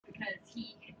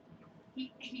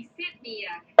me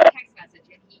a text message,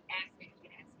 and he asked me if he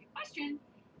could ask me a question.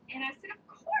 And I said, of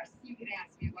course you can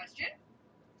ask me a question.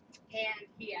 And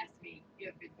he asked me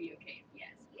if it'd be okay if he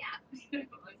asked me out. I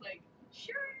was like,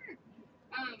 sure.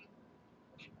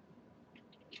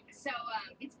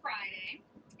 It's Friday,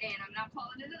 and I'm not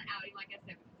calling it an outing, like I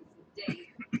said, because it's a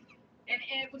date. And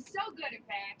it was so good, in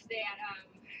fact, that I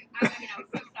was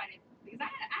so excited because I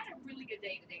had a really good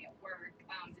day today at work,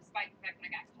 despite the fact that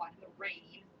I got caught in the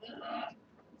rain. Ugh,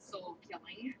 soul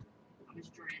killing. I was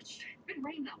drenched. It's been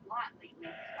raining a lot lately.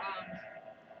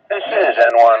 This is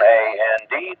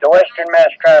N1AND. The Western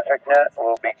Mass Traffic Net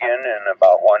will begin in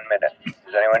about 1 minute.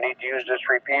 Does anyone need to use this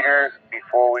repeater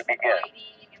before we begin? And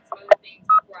some other things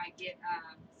before I get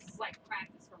slight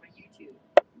practice for my YouTube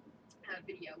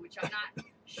video, which I'm not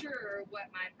sure what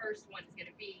my first one is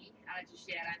going to be just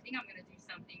yet. I think I'm going to do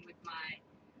something with my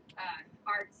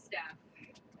art stuff.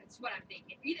 That's what I'm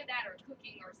thinking. Either that or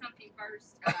cooking or something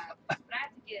first. But I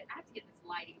have to get this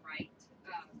lighting right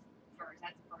first.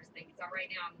 That's the first thing. So right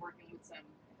now I'm working with some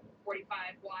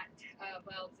 45 watt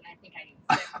bulbs, and I think I need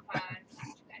 75. Not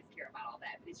that you guys care about all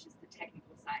that, but it's just the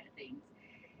technical side of things.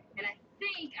 And I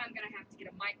think I'm gonna have to get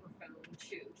a microphone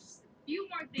too. Just a few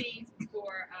more things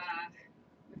before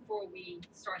we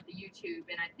start the YouTube,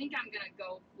 and I think I'm gonna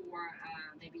go for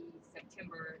maybe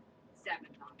September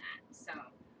 7th on that. So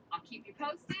I'll keep you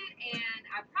posted, and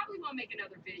I probably won't make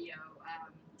another video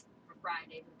for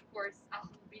Friday, but of course I'll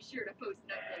be sure to post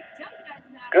an update. Tell you guys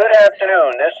about it. Good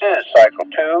afternoon. This is Cycle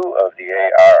 2 of the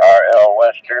ARRL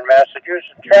Western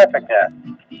Massachusetts Traffic Net.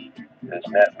 This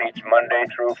net meets Monday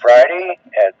through Friday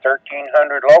at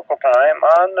 1300 local time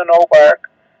on the Nobark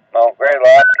Mount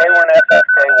Greylock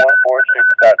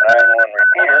K1FFK146.91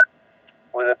 repeater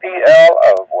with a PL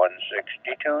of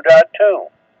 162.2.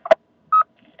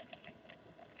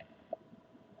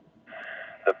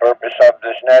 The purpose of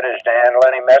this net is to handle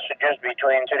any messages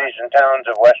between cities and towns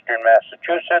of Western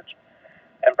Massachusetts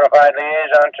and provide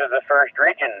liaison to the first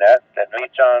region net that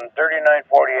meets on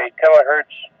 3948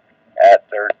 kilohertz at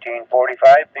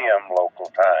 13:45 p.m.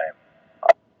 local time.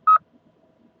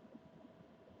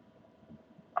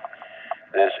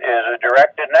 This is a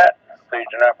directed net. Please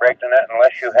do not break the net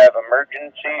unless you have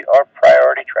emergency or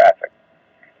priority traffic.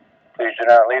 Please do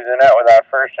not leave the net without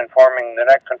first informing the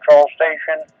net control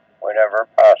station whenever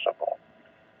possible.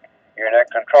 Your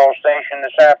net control station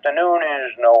this afternoon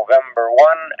is November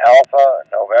 1 Alpha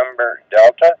November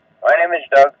Delta. My name is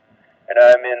Doug, and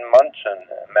I'm in Munson,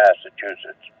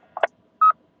 Massachusetts.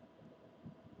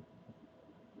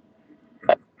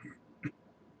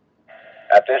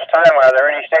 At this time, are there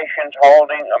any stations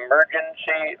holding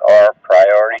emergency or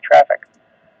priority traffic?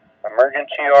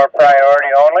 Emergency or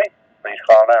priority only? Please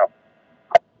call now.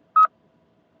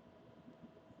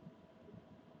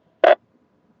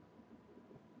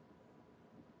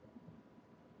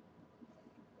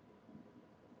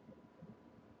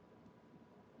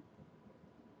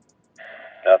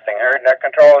 Nothing heard. Net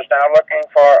control is now looking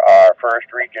for our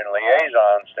first region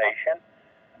liaison station,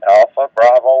 Alpha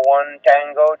Bravo 1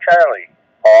 Tango Charlie.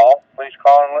 Paul, please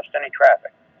call and list any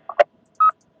traffic.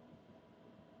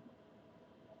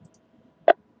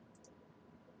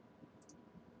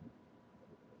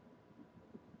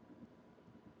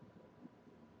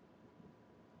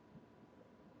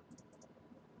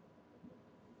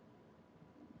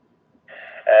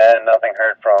 And nothing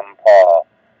heard from Paul.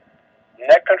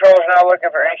 Net control is now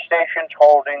looking for any stations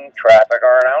holding traffic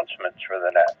or announcements for the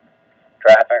net.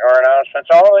 Traffic or announcements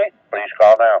only, please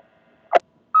call now.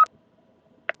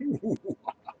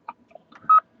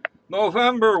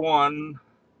 November 1,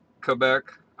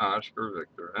 Quebec, Oscar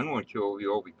Victor, N1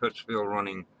 QOVO, Pittsfield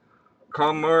running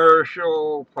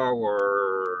commercial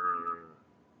power.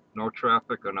 No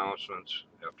traffic announcements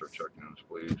after check-ins,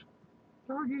 please.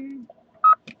 Doggy.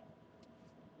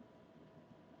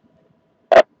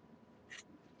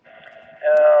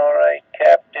 All right,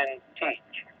 Captain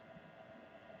Teach.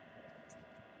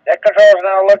 Net control is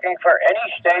now looking for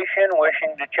any station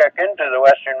wishing to check into the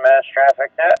Western Mass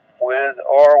Traffic Net with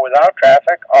or without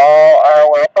traffic. All are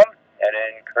welcome and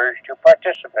encouraged to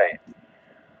participate.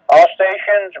 All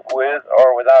stations with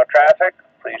or without traffic,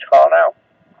 please call now.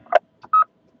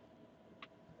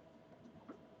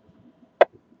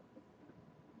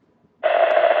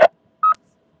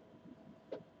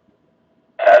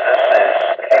 This is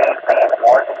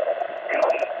KB1.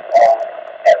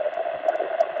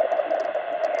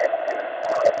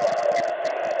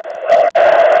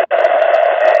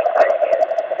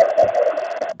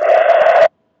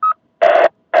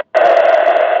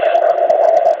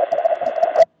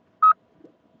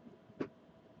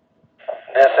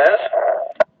 This is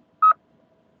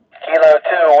Kilo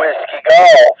 2 Whiskey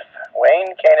Golf.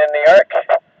 Wayne, Canaan New York.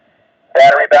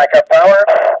 Battery backup power,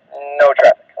 no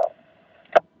traffic.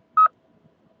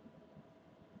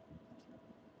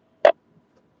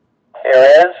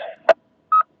 Here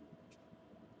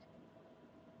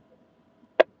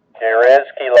is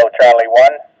Kilo Charlie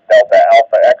 1, Delta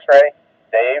Alpha X-Ray,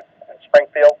 Dave in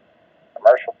Springfield,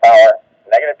 commercial power,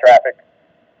 negative traffic.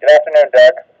 Good afternoon,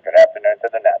 Doug. Good afternoon to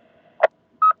the net.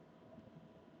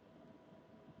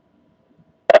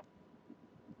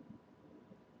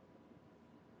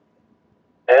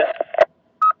 Is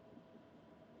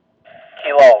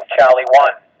Kilo Charlie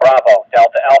 1, Bravo,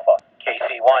 Delta Alpha,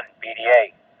 KC1, BDA,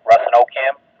 Russ and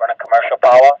Ocam, running commercial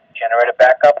power, generator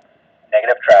backup,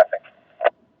 negative traffic.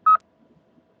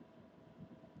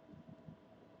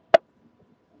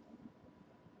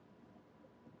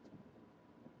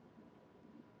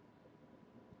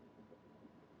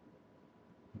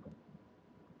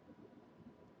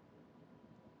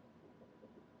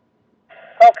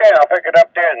 Okay, I'll pick it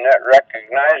up there. Net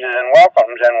recognizes and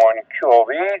welcomes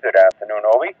N1QOV. Good afternoon,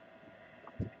 Obi.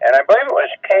 And I believe it was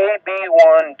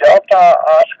KB1 Delta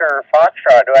Oscar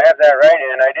Foxtrot. Do I have that right?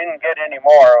 And I didn't get any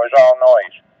more. It was all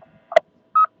noise.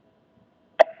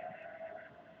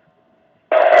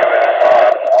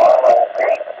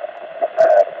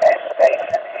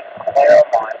 Station in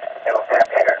Claremont, New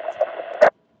Hampshire.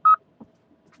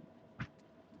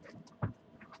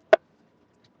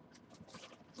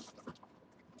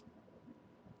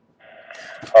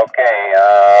 Okay,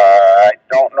 I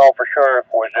don't know for sure if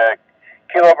it was a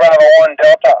Kilo Bravo 1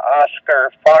 Delta Oscar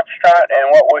Foxtrot,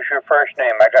 and what was your first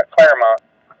name? I got Claremont.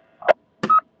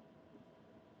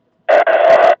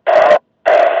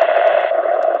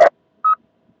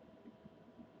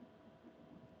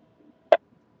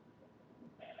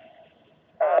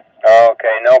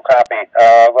 Okay, no copy.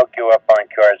 I'll look you up on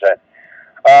QRZ.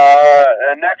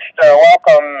 Next,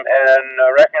 welcome and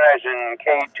recognizing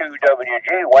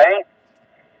K2WG Wayne,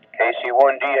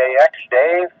 KC1DAX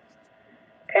Dave,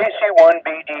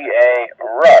 KC1BDA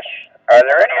Russ. Are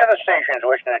there any other stations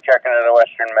wishing to check into the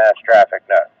Western Mass traffic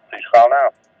net? Please call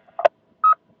now.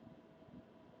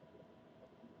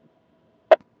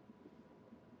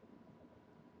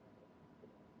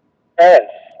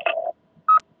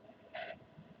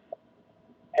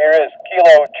 Here is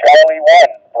Kilo Charlie 1,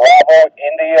 Bravo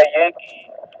India Yankee,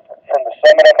 from the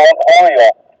summit of Mount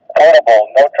Holyoke. Portable,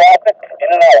 no traffic, in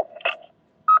and out.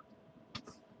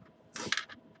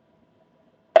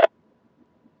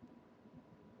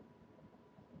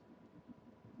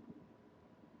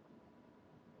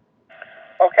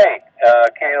 Okay,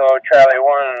 Kilo Charlie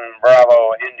 1, Bravo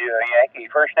India Yankee.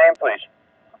 First name, please.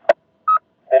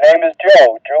 The name is Joe,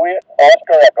 Juliet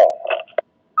Oscar Echo.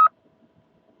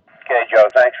 Okay, Joe,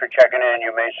 thanks for checking in.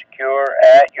 You may secure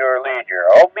at your leisure.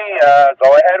 Obi,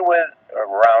 go ahead with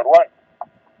round one.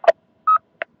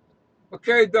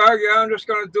 Okay, Doug, I'm just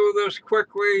going to do this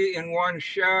quickly in one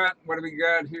shot. What do we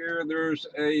got here? There's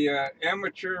a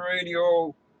amateur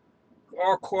radio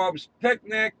all clubs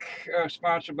picnic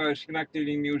sponsored by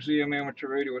Schenectady Museum Amateur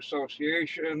Radio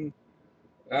Association.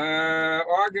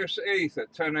 August 8th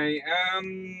at 10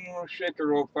 a.m. Shaker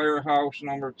Road Firehouse,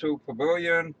 number 2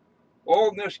 Pavilion.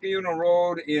 Old Niskayuna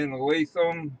Road in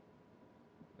Latham.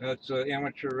 That's an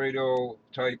amateur radio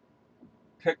type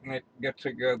picnic, get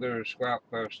together, slap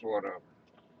fest, whatever.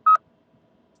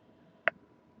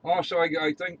 Also,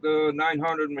 I think the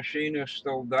 900 machine is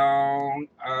still down.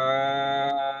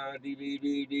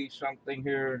 DVD something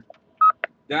here.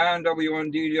 Don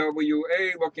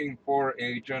W1DWA looking for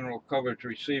a general coverage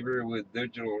receiver with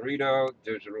digital readout.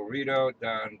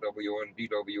 Don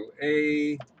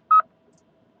W1DWA.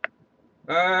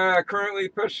 Currently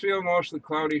Pittsfield, mostly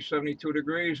cloudy, 72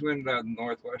 degrees, wind out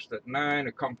northwest at 9,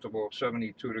 a comfortable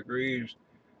 72 degrees.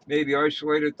 Maybe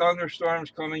isolated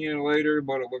thunderstorms coming in later,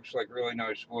 but it looks like really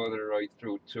nice weather right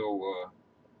through till,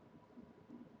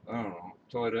 I don't know,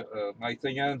 till my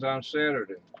thing ends on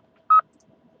Saturday.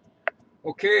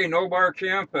 Okay, No Bar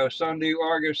Campus, Sunday,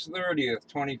 August 30th,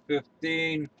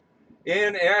 2015.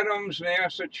 In Adams,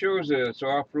 Massachusetts,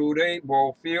 off Route 8,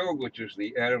 Bowl Field, which is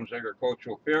the Adams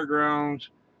Agricultural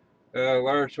Fairgrounds.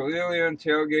 Large pavilion,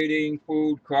 tailgating,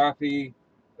 food, coffee.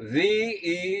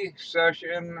 VE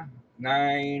session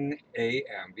 9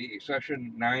 a.m. VE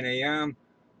session 9 a.m.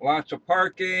 Lots of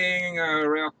parking,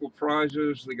 raffle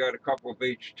prizes. They got a couple of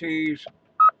HTs.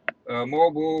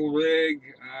 Mobile rig,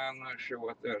 I'm not sure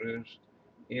what that is.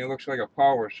 And it looks like a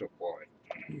power supply.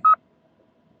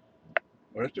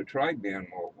 Well, it's a tri-band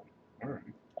mobile. All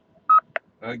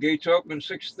right. Gates open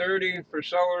 6:30 for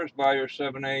sellers. Buyers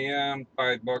 7 a.m.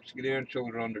 $5 get in.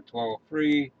 Children under 12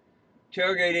 free.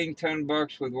 Tailgating,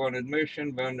 $10 with one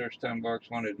admission. Vendors, $10,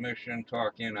 one admission.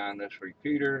 Talk in on this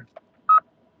repeater.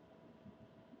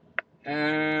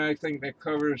 And I think that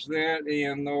covers that,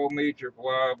 and no major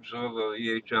blobs of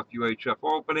EHF, UHF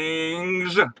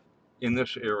openings in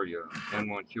this area.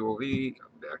 N1QOV,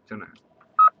 back to now.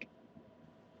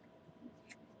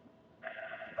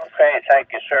 Okay,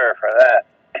 thank you, sir, for that.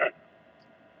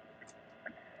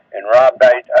 And Rob,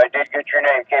 I did get your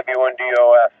name,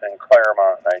 KB1DOF in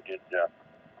Claremont. I did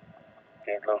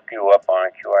look you up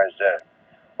on QRZ.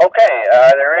 Okay,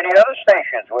 are there any other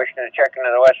stations wishing to check into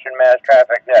the Western Mass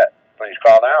Traffic Net? Please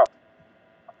call now.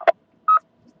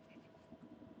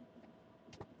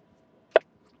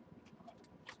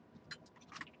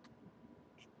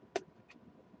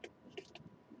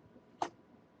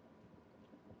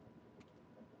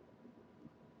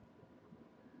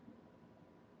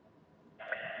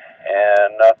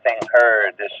 And nothing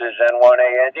heard. This is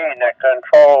N1AND, Net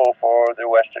Control for the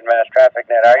Western Mass Traffic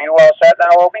Net. Are you all set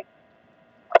now, Obi?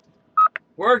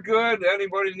 We're good.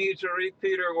 Anybody needs a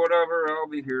repeat or whatever, I'll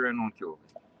be here in N1QOV.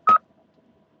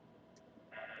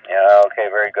 Yeah, okay,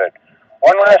 very good.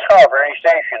 One last call for any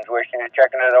stations wishing to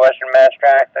check into the Western Mass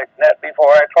Traffic Net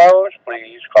before I close.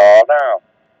 Please call now.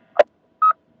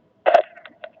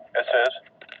 This is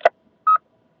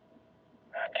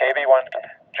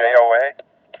KB1JOA.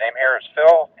 Name here is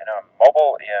Phil, and I'm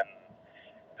mobile in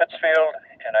Pittsfield,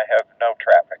 and I have no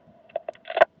traffic.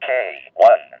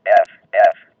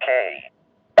 K1FFK.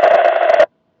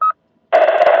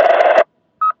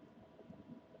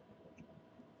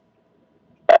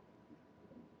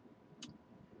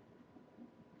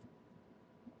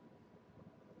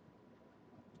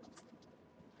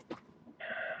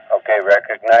 Okay,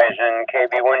 recognizing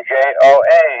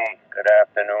KB1JOA. Good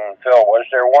afternoon, Phil. Was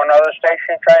there one other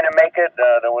station trying to make it?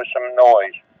 There was some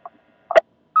noise.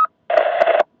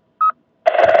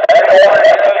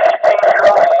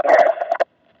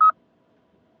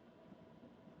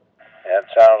 That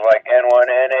sounds like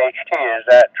N1NHT. Is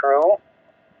that true?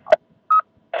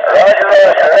 Roger,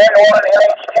 Roger.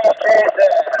 N1NHT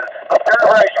Jason.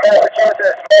 Sturbridge,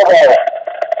 Massachusetts, mobile.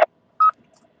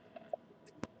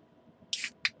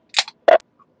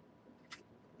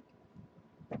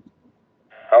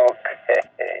 Okay.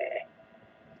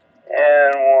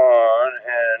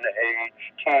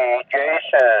 N1NHT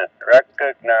Jason,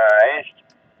 recognized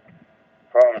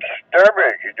from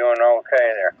Sturbridge. You're doing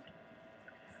okay there.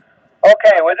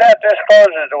 Okay, with that, this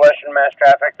closes the Western Mass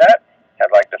Traffic Net.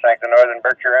 I'd like to thank the Northern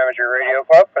Berkshire Amateur Radio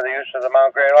Club for the use of the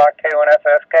Mount Greylock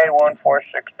K1FFK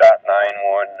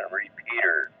 146.91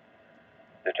 repeater.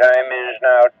 The time is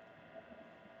now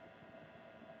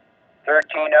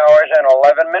 13 hours and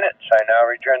 11 minutes. I now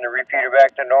return the repeater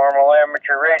back to normal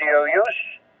amateur radio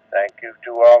use. Thank you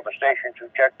to all the stations who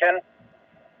checked in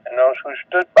and those who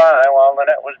stood by while the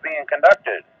net was being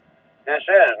conducted. This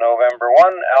is November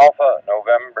 1, Alpha,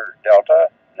 November, Delta,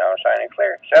 now signing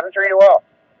clear. 7-3 to all.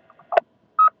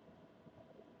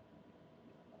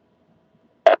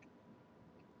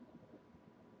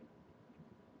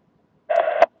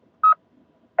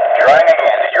 Trying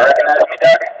again. Did you recognize me,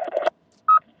 Doug?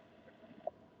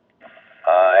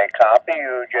 I copy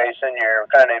you, Jason. You're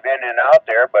kind of in and out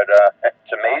there, but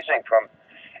it's amazing. From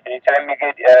anytime you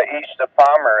get east of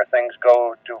Palmer, things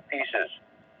go to pieces.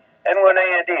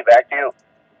 N1AND, back to you.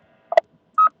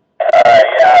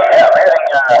 Yeah, I'm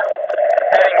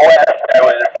heading west.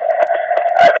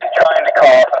 I've been trying to call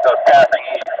since I was passing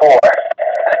E4.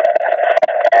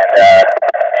 and I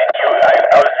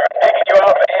was taking you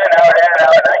off in and out,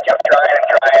 and I kept trying and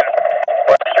trying.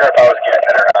 Wasn't sure if I was getting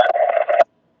it or not.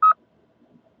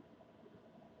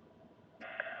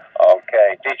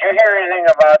 Okay. Did you hear anything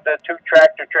about the two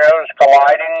tractor trailers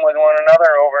colliding with one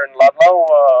another over in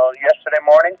Ludlow yesterday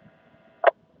morning?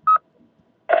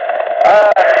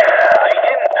 I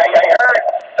didn't. I heard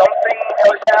something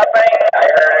was happening. I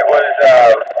heard it was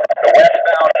the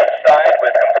westbound side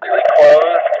was completely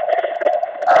closed.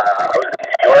 I was in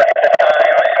New York at the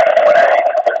time, and when I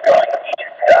was going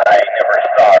east, I never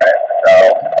saw it. So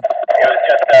it was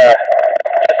just a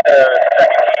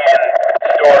second-hand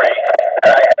story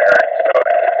that I had heard. So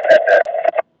that's it.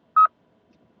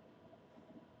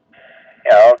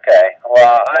 Yeah, okay.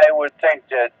 Well, I would think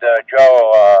that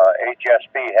Joe,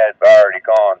 HSP, had already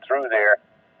gone through there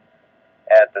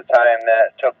at the time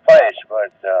that took place,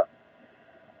 but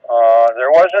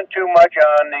there wasn't too much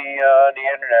on the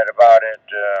internet about it.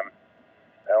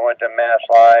 I went to Mass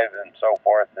Live and so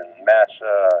forth, and Mass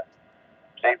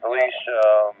State Police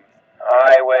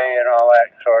Highway and all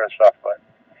that sort of stuff, but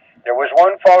there was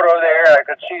one photo there. I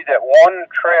could see that one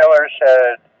trailer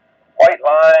said White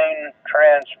Line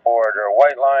Transport or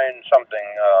White Line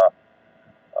something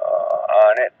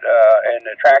it, and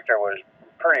the tractor was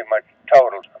pretty much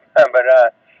totaled. But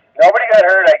nobody got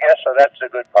hurt, I guess, so that's the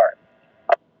good part.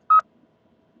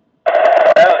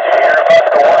 Well, did you hear about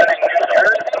the one in New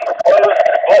Jersey? Closed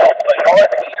both the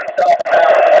north and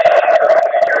southbound lanes of the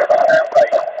New Jersey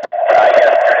Turnpike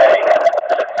yesterday.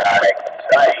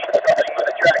 Exciting. Something with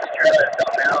a tractor trailer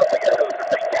come out. I guess it was a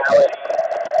fatality.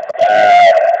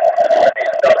 The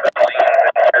southern lanes in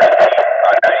New Jersey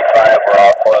on 95 were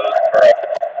all closed for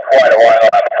quite a while,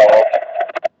 I'm told.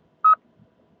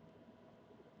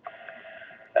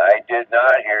 I did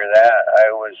not hear that.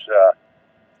 I was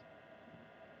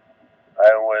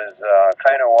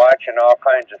kind of watching all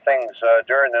kinds of things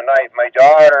during the night. My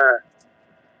daughter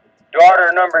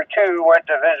number 2 went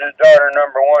to visit daughter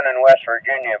number 1 in West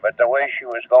Virginia, but the way she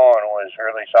was going was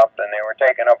really something. They were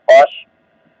taking a bus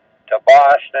to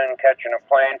Boston, catching a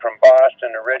plane from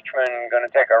Boston to Richmond, going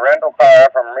to take a rental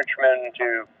car from Richmond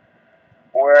to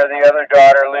where the other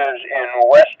daughter lives in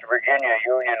West Virginia,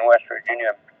 Union, West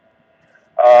Virginia.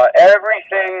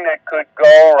 Everything that could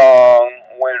go wrong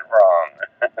went wrong.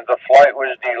 The flight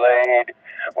was delayed.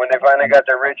 When they finally got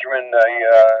to Richmond, the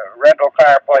rental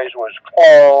car place was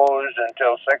closed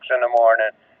until 6 in the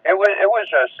morning. It was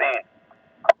a scene.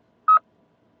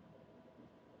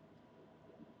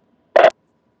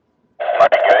 My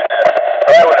goodness.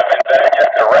 So that would have been better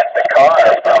just to rent the car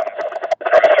from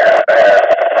here to there.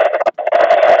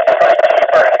 Much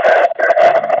cheaper and faster.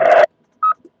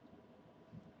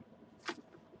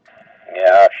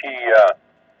 Yeah,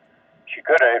 she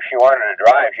could have, if she wanted to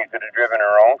drive, she could have driven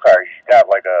her own car. She's got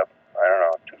like a, I don't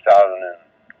know,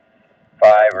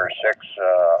 2005 or 6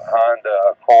 Honda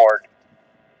Accord.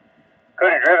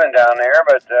 Could have driven down there,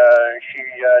 but she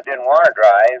didn't want to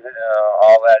drive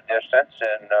all that distance,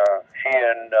 and she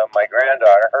and my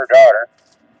granddaughter, her daughter,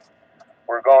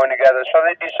 were going together. So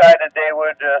they decided they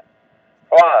would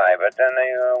fly. But then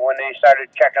they, when they started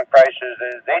checking prices,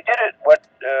 they did it what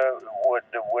was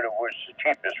the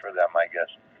cheapest for them, I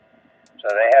guess. So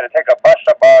they had to take a bus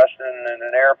to Boston and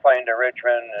an airplane to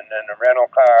Richmond, and then a rental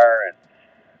car and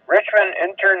Richmond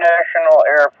International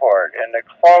Airport, and they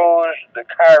closed the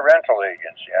car rental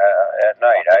agency at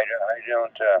night. I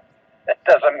don't. That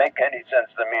doesn't make any sense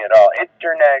to me at all.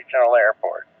 International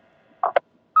Airport.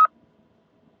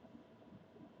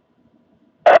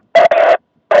 Now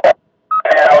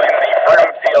in the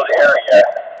Broomfield area,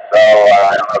 so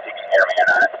I don't know if you can hear me or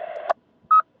not.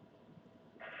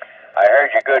 I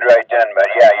heard you good right then, but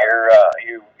yeah,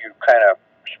 you kind of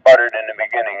sputtered in the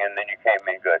beginning, and then you came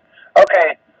in good.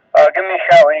 Okay. Give me a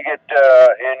shout when you get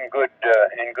in good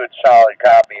solid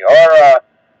copy, or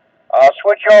I'll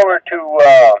switch over to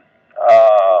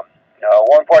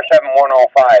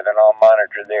 147.105, and I'll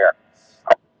monitor there.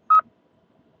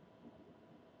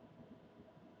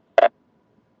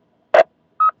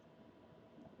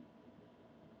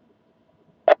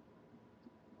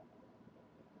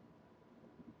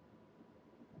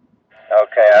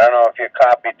 Okay, I don't know if you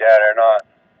copied that or not.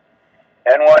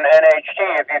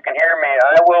 N1NHT, if you can hear me,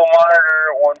 I will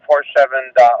monitor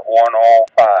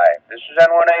 147.105. This is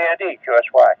N1AND,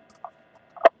 QSY.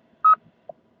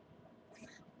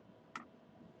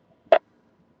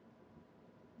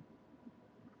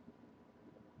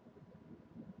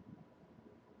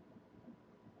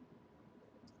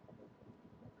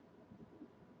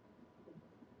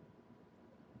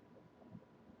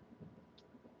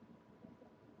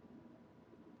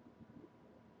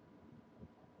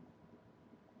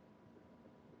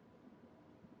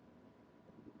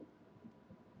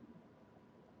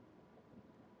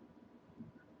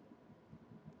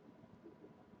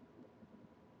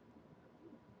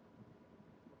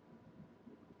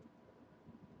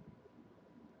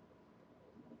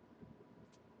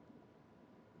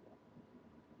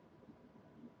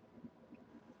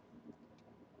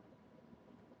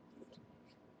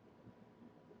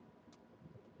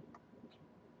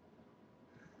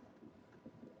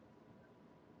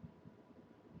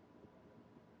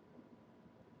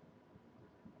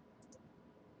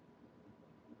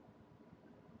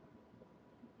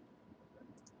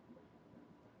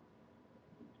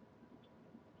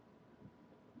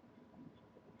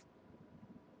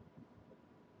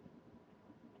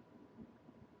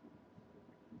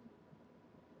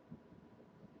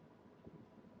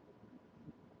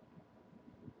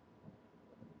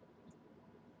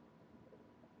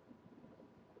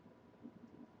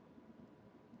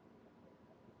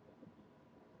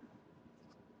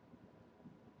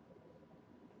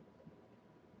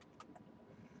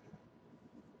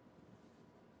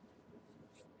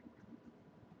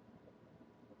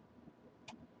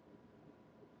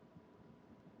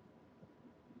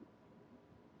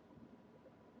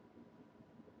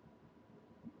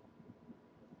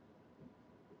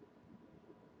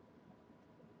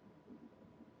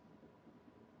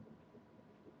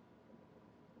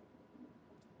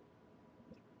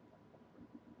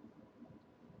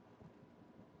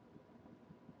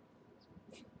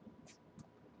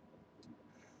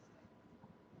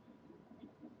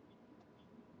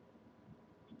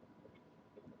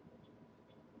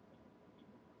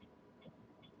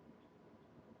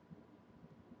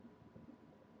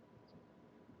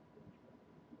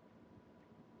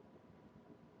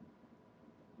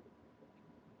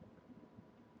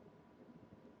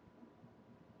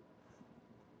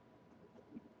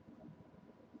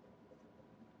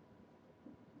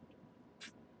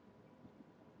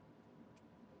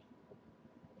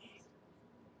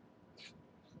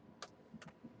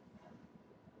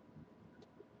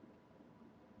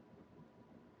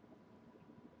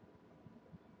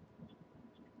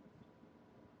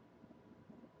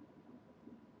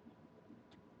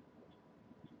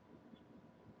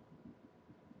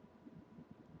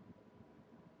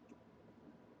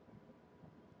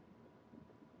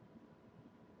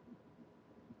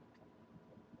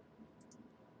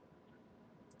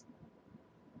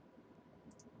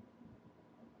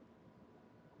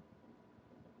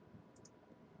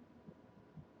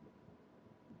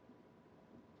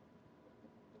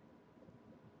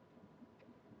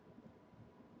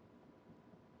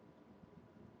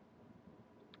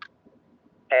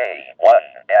 K1FFK.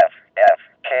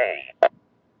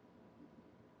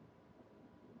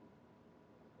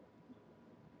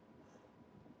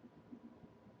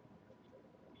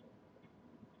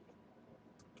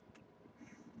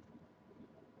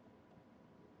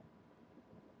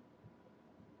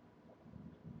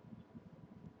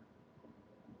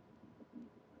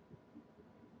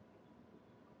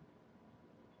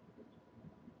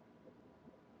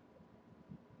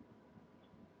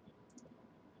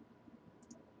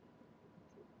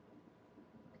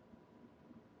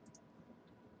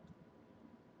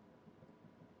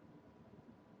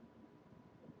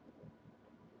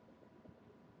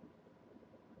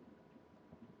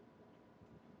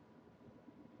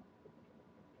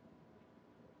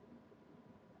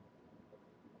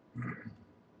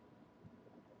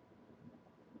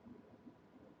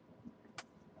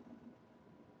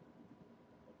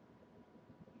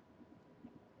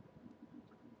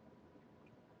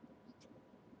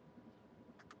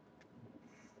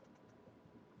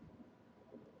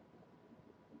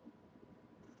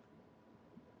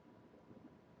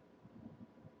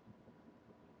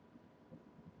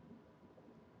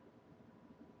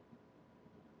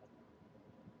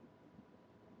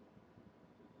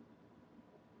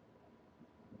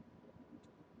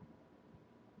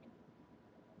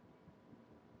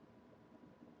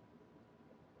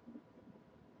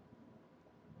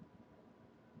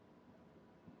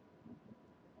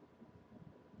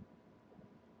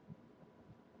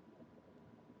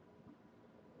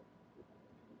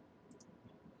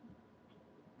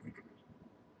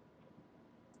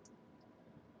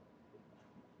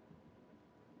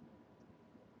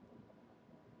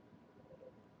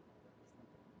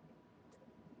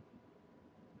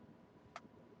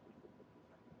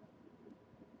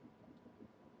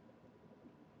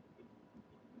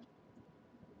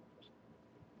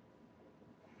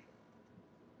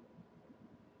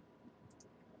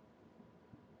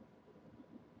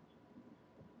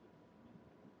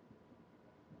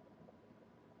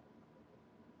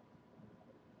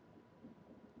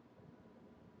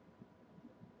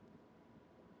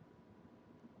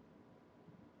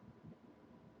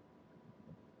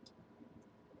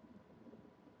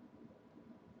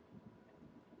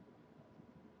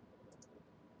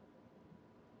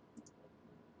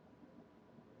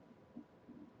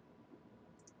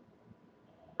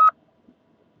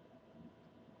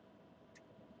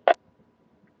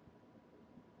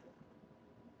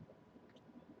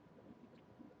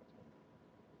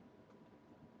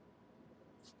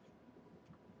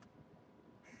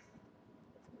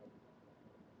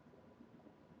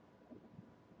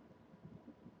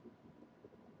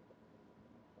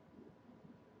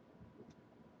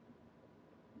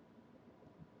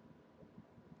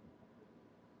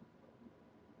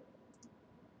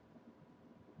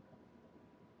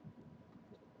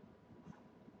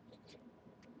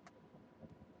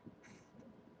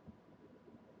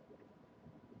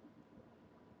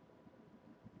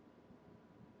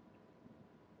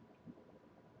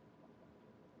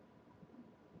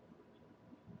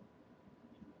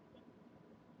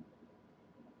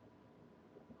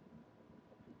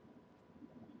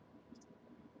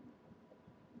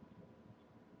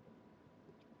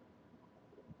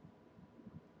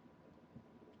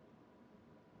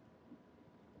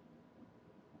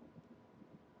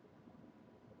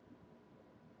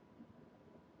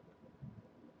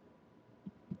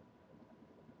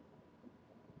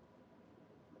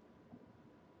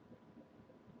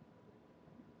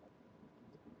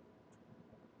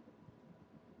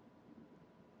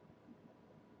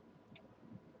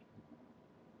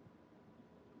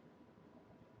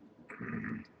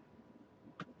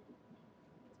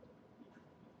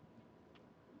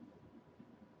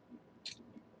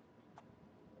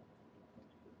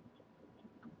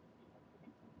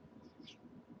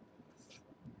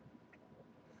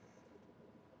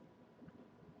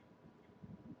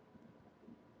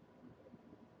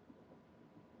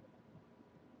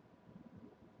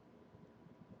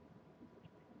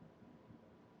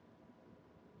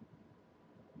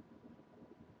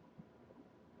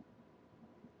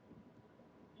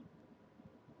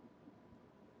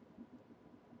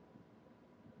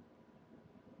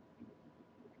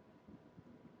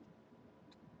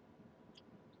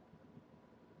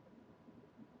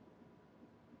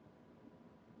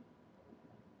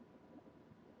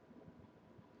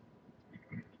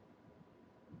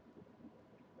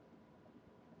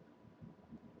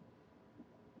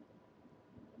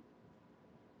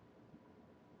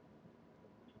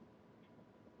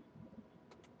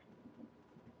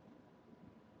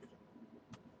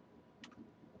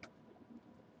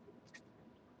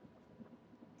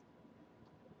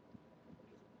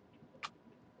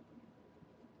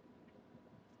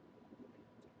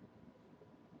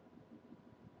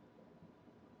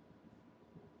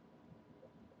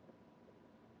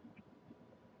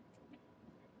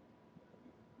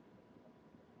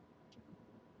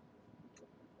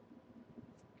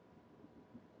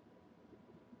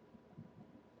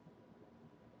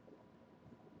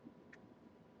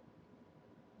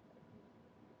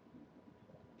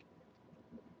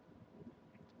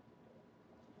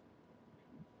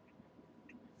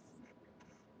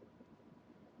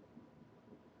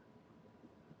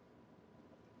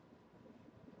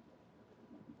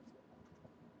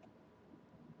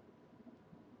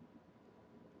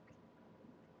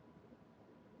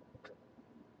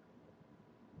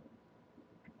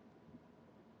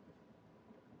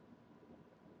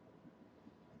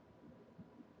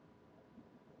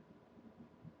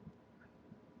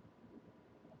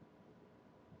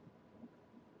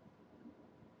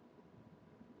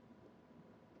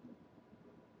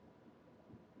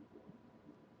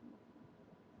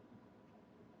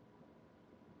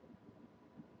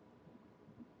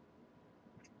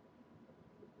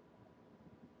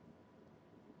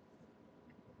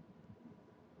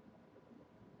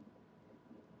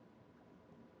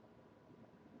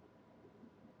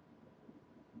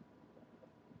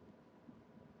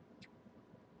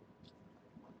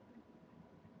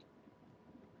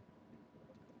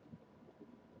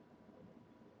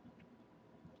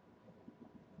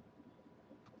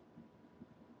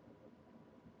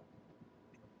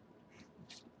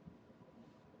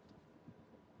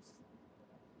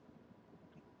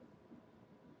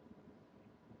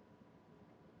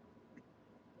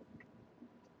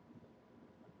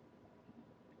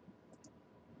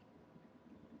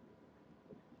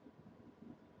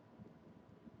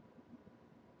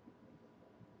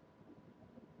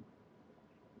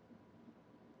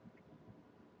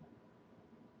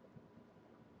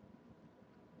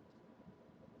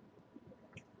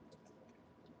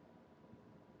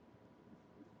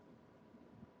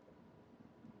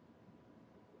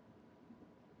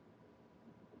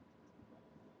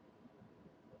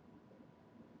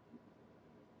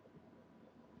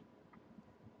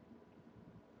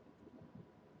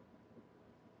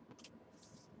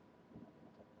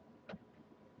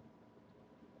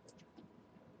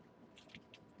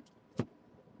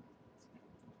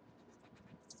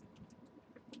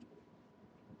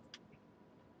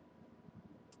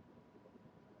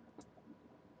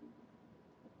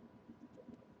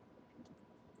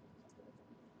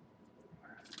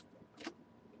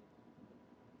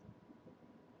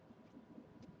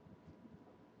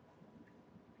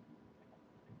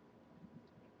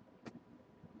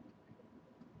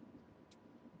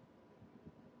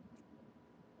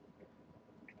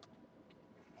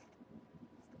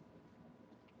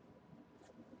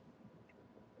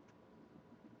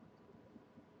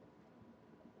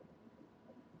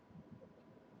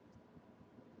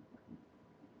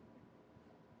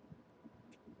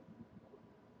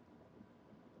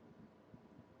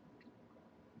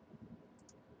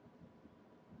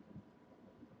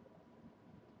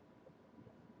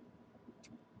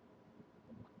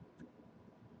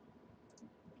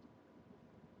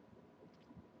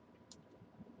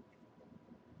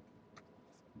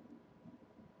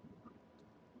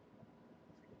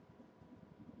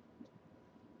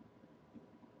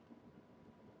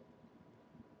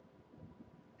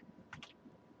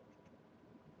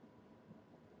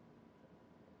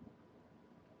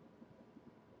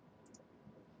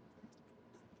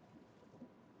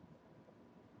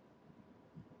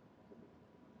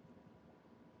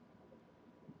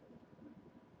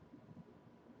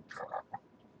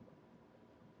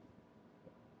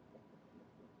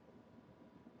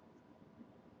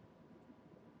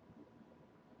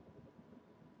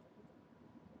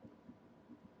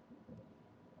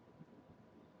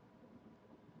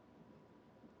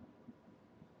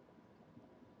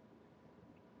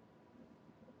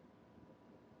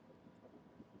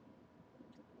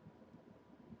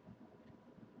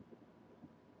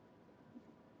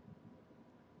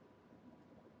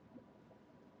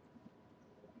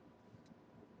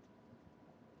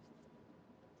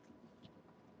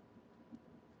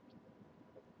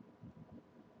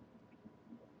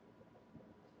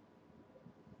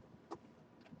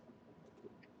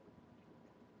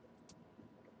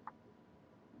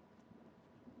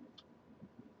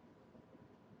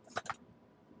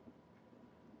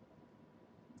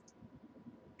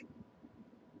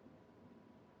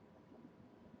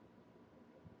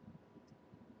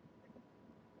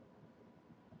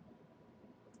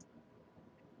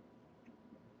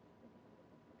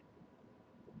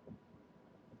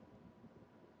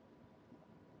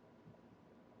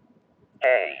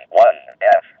 K1FFK.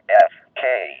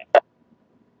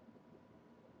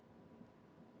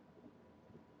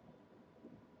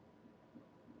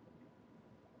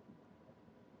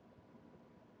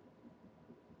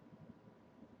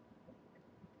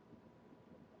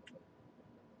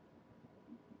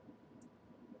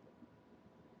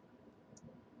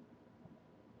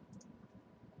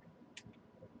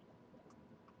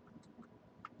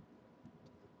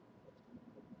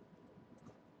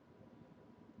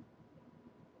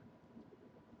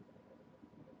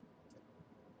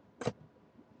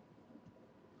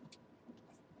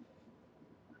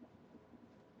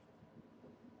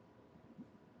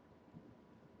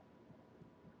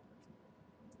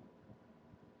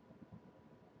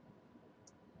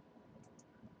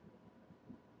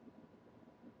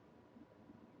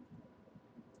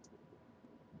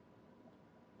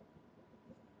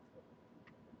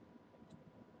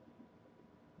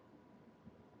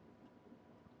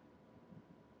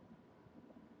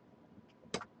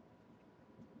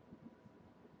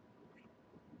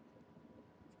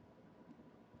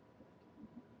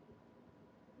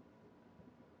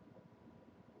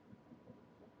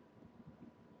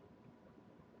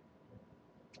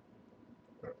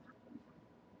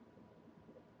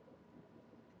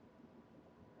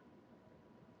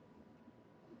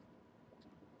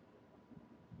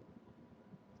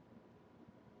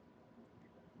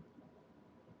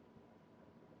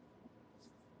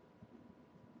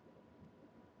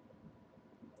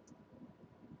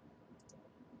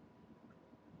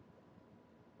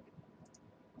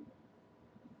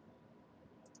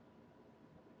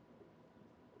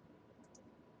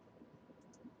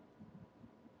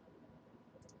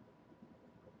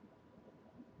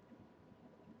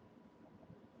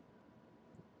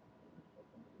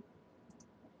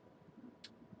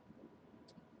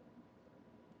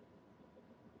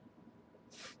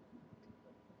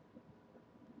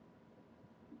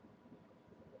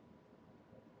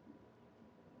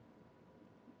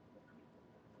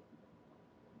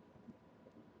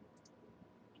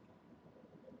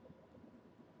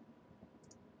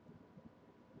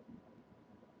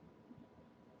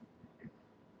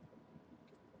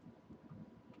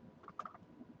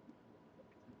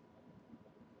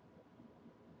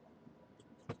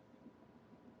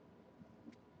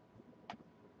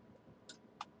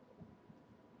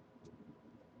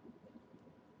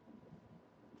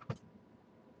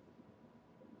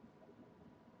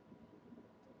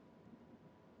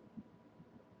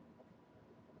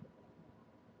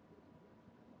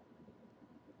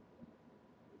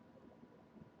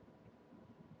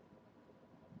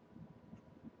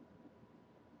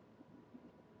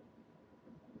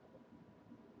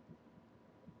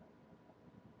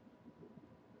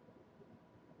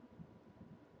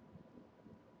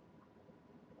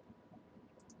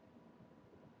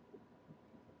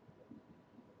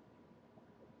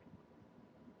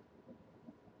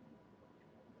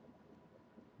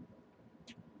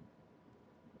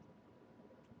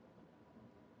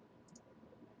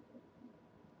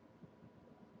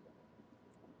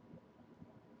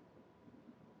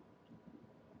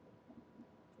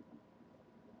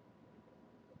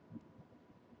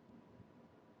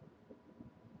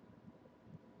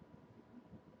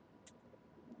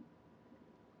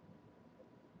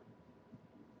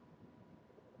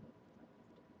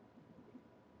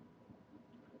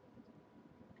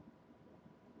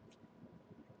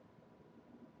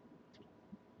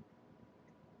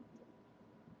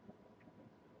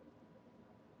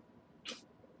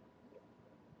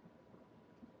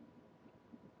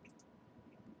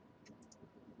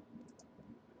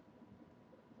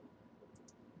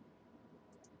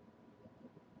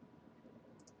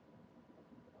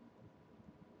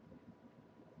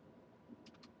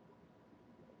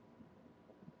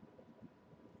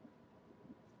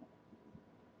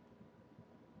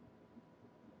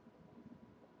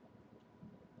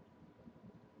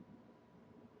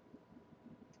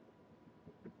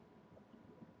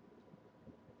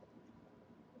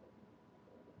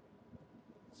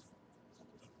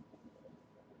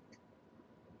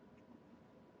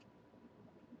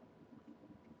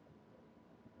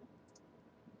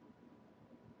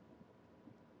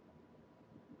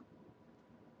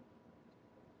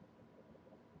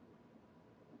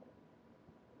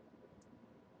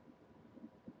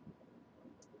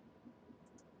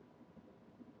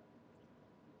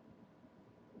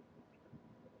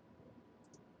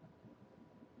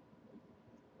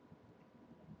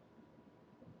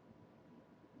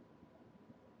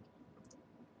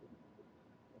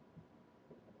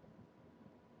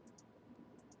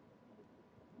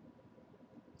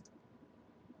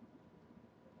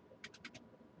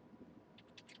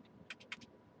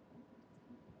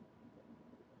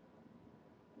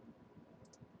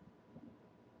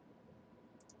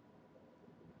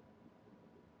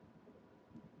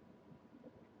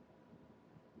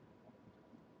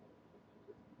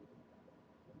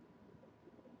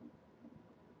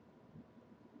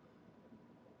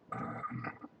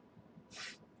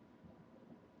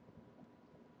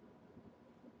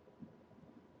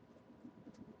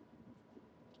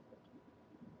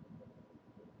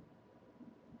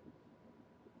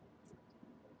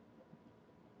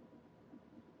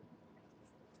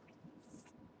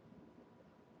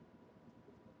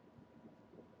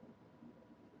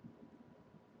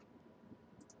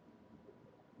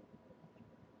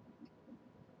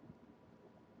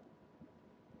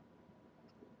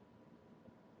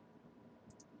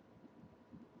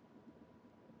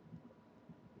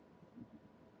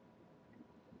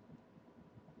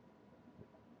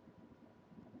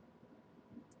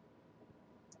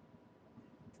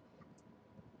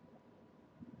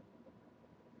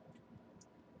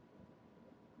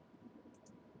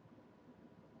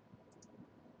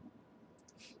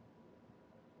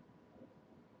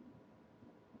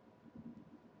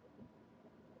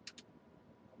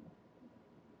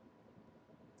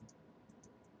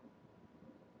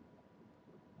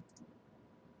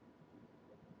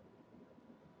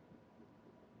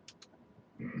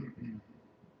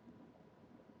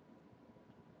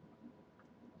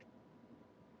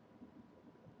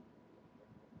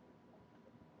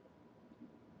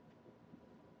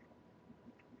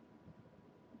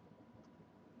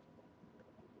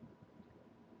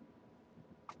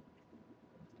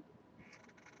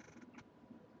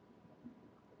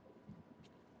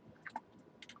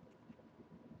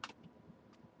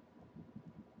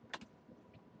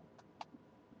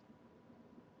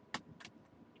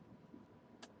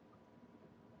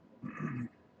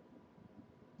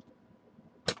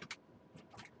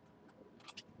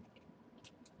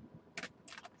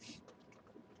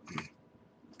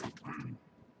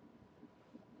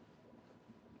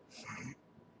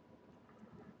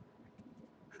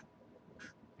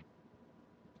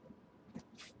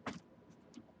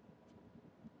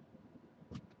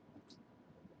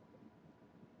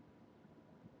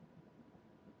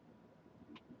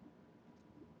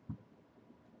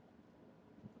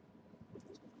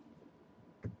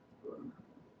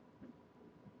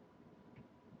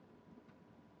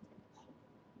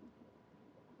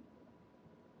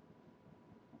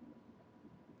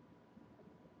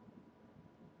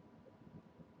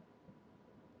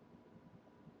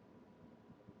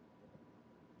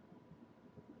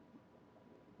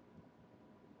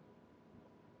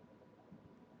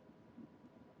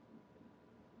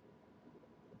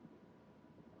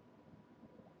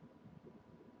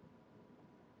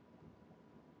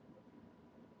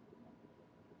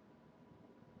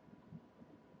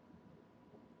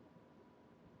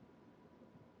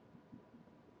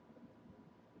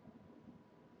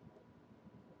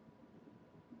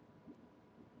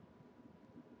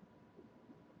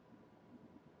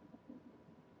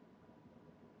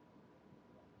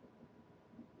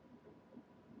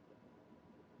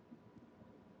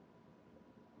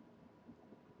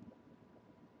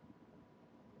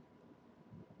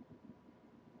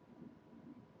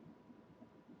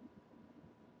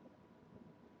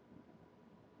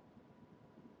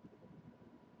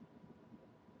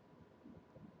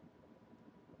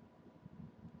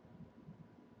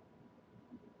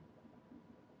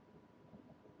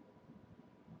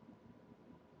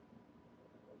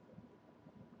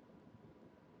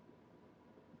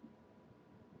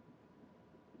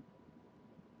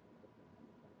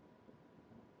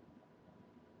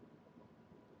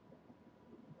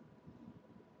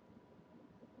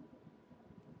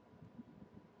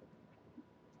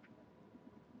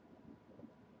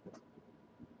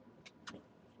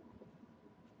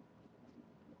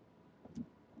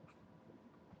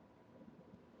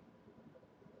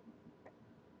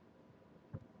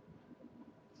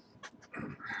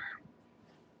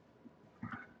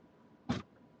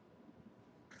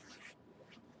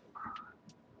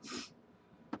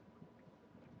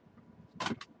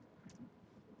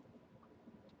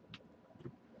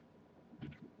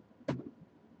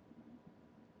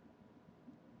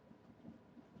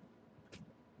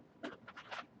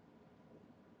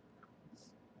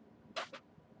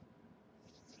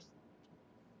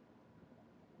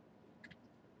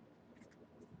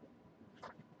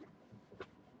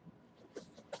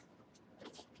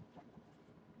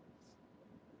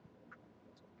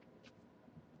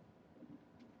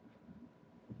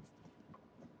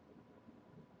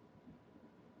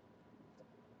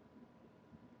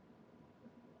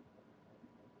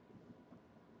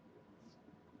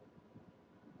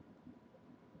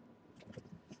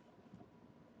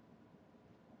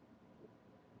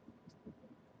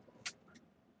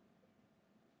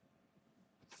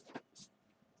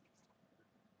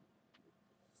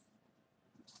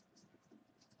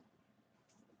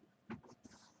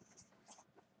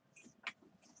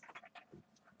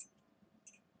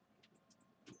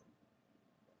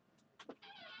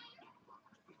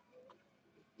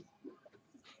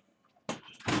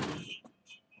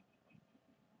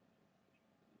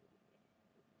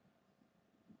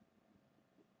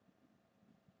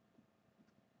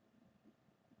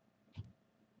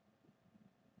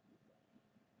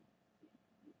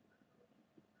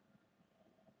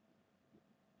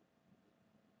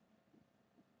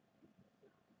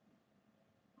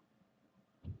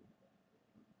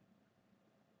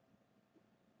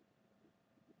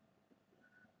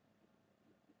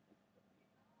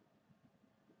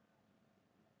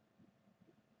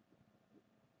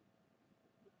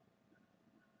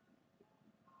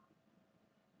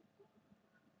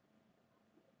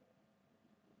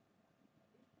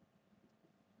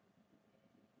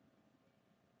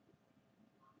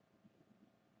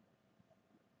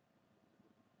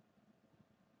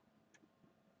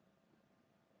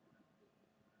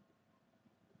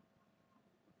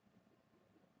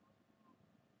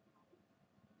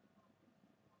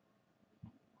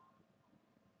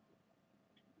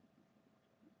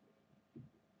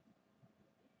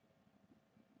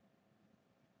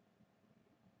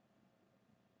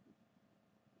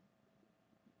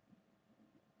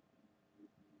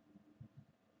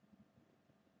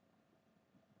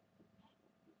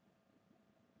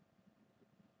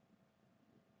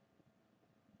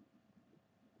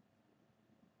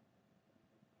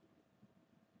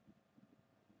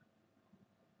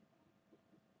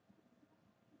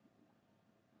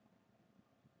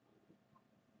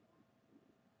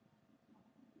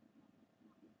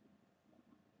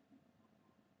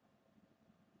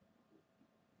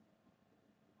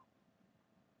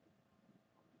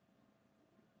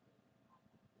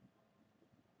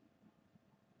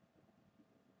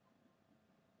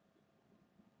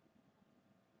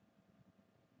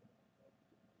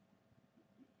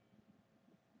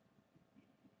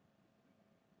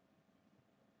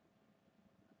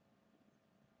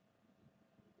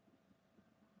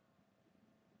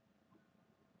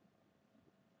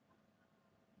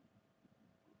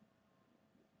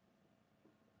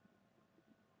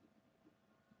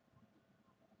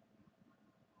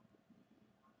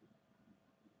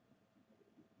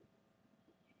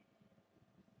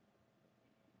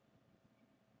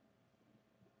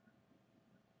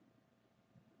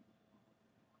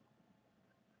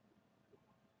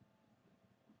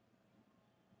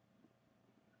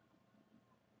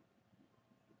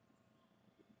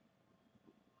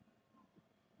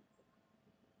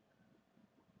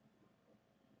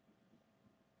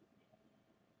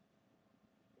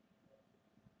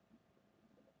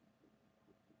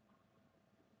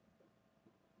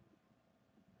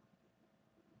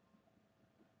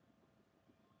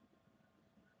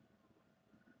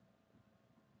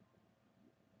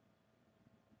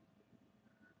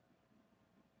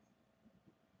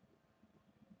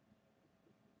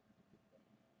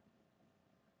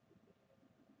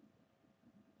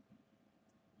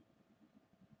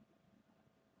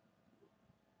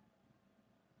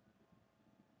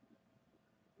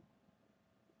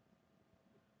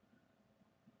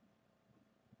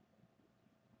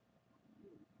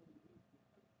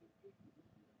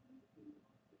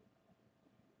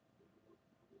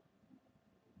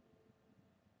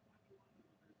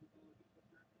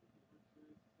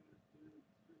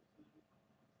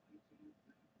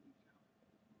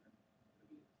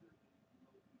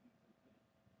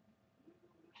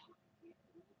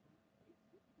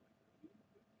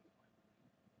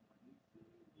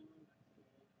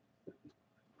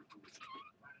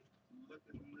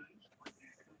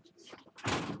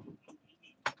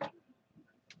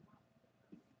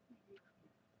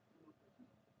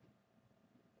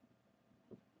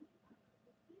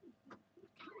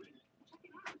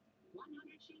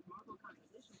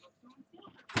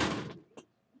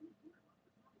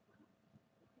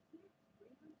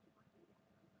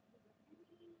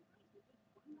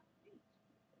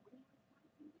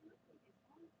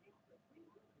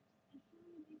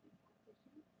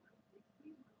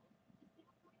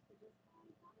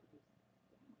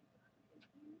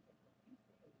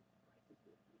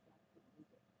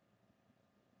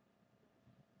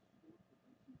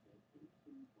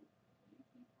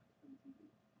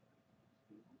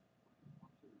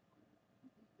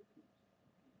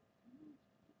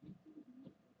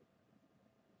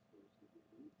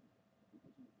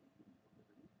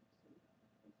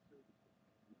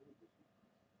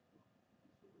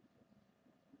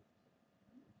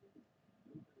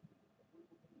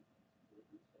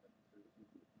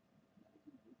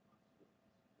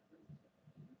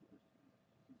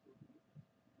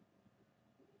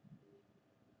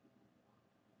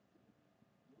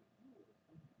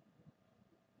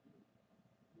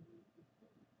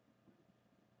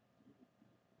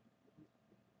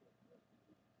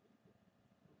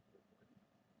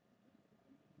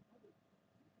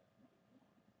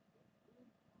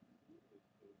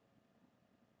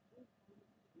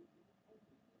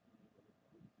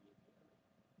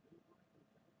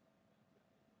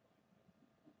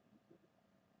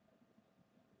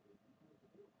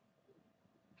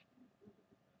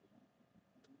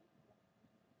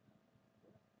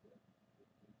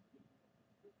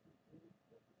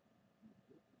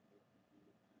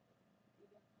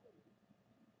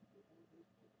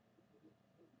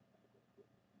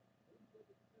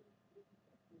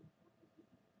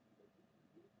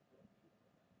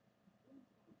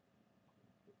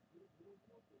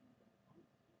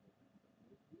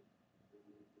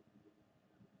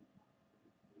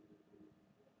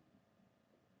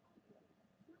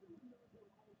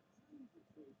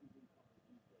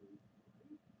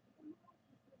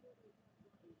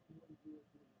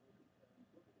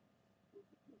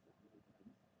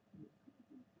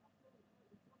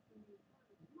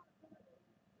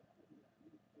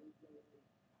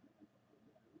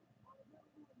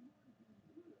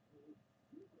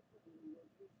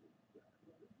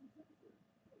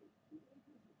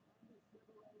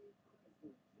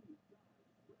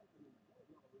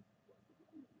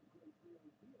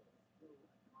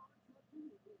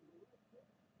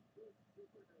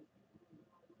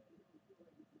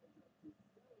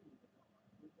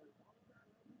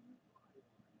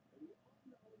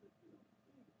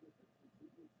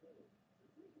 Thank you.